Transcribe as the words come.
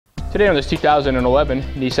Today on this 2011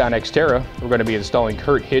 Nissan Xterra, we're going to be installing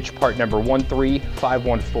CURT Hitch part number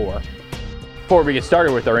 13514. Before we get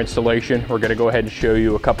started with our installation, we're going to go ahead and show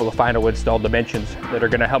you a couple of final install dimensions that are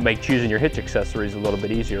going to help make choosing your hitch accessories a little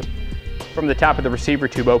bit easier. From the top of the receiver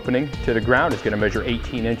tube opening to the ground is going to measure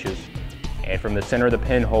 18 inches. And from the center of the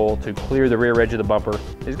pinhole to clear the rear edge of the bumper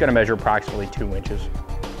is going to measure approximately 2 inches.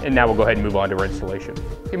 And now we'll go ahead and move on to our installation.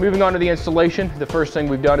 Okay, moving on to the installation, the first thing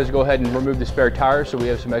we've done is go ahead and remove the spare tires so we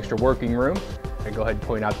have some extra working room. And go ahead and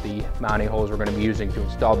point out the mounting holes we're going to be using to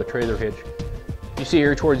install the trailer hitch. You see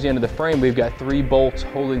here towards the end of the frame, we've got 3 bolts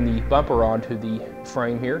holding the bumper onto the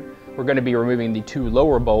frame here. We're going to be removing the 2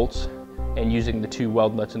 lower bolts and using the 2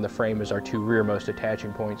 weld nuts in the frame as our 2 rearmost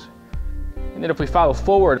attaching points. And then if we follow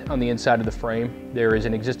forward on the inside of the frame, there is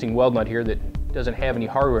an existing weld nut here that doesn't have any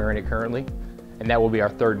hardware in it currently. And that will be our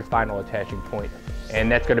 3rd and final attaching point.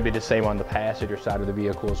 And that's going to be the same on the passenger side of the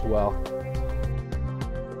vehicle as well.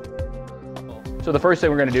 So the first thing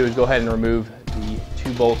we're going to do is go ahead and remove the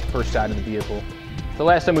 2 bolts per side of the vehicle. The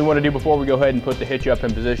last thing we want to do before we go ahead and put the hitch up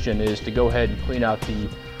in position is to go ahead and clean out the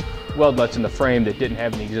weld nuts in the frame that didn't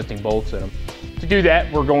have any existing bolts in them. To do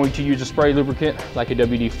that, we're going to use a spray lubricant like a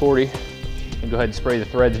WD-40 and go ahead and spray the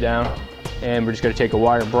threads down. And we're just going to take a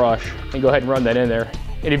wire brush and go ahead and run that in there.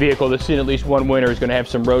 Any vehicle that's seen at least one winter is going to have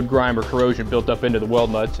some road grime or corrosion built up into the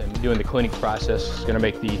weld nuts, and doing the cleaning process is going to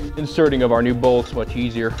make the inserting of our new bolts much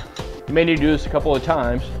easier. You may need to do this a couple of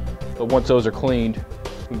times, but once those are cleaned,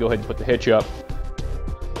 we can go ahead and put the hitch up.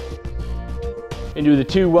 Into the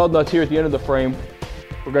 2 weld nuts here at the end of the frame,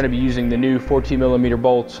 we're going to be using the new 14mm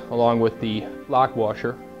bolts along with the lock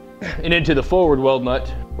washer. And into the forward weld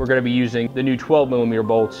nut, we're going to be using the new 12mm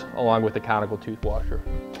bolts along with the conical tooth washer.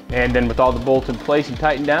 And then with all the bolts in place and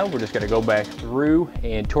tightened down, we're just going to go back through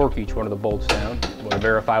and torque each one of the bolts down. We want to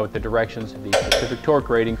verify with the directions the specific torque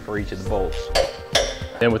rating for each of the bolts.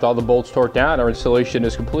 Then with all the bolts torqued down, our installation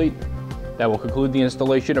is complete. That will conclude the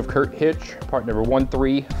installation of CURT Hitch, part number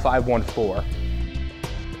 13514.